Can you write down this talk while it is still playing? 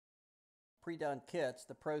pre-done kits,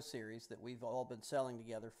 the Pro Series, that we've all been selling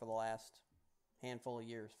together for the last handful of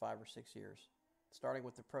years, 5 or 6 years. Starting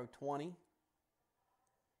with the Pro 20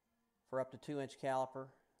 for up to 2-inch caliper,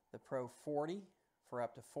 the Pro 40 for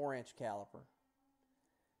up to 4-inch caliper,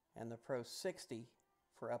 and the Pro 60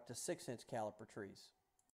 for up to 6-inch caliper trees.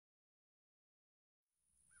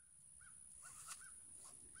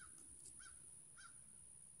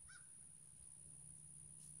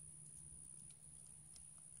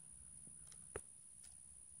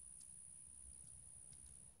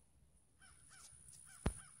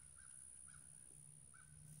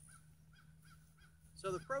 So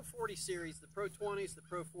the Pro 40 series, the Pro 20s, the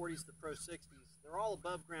Pro 40s, the Pro 60s, they're all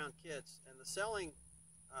above ground kits, and the selling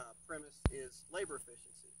premise is labor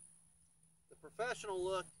efficiency. The professional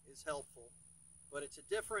look is helpful, but it's a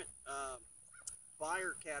different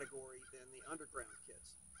buyer category than the underground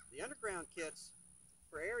kits. The underground kits,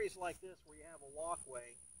 for areas like this where you have a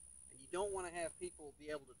walkway and you don't want to have people be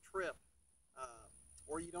able to trip,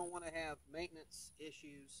 or you don't want to have maintenance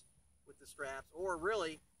issues with the straps, or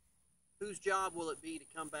really, whose job will it be to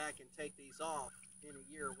come back and take these off in a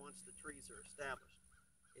year once the trees are established?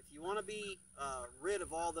 If you want to be rid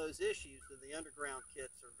of all those issues, then the underground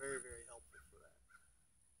kits are very, very helpful for that.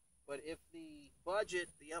 But if the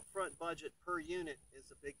budget, the upfront budget per unit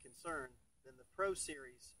is a big concern, then the Pro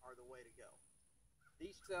Series are the way to go.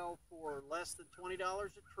 These sell for less than $20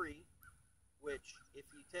 a tree, which, if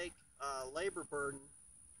you take labor burden,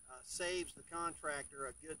 saves the contractor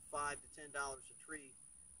a good $5 to $10 a tree,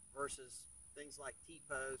 versus things like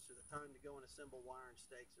T-posts or the time to go and assemble wire and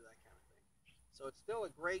stakes or that kind of thing. So it's still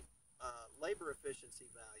a great labor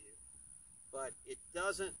efficiency value, but it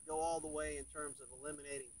doesn't go all the way in terms of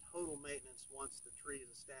eliminating total maintenance once the tree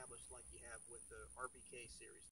is established like you have with the RBK series.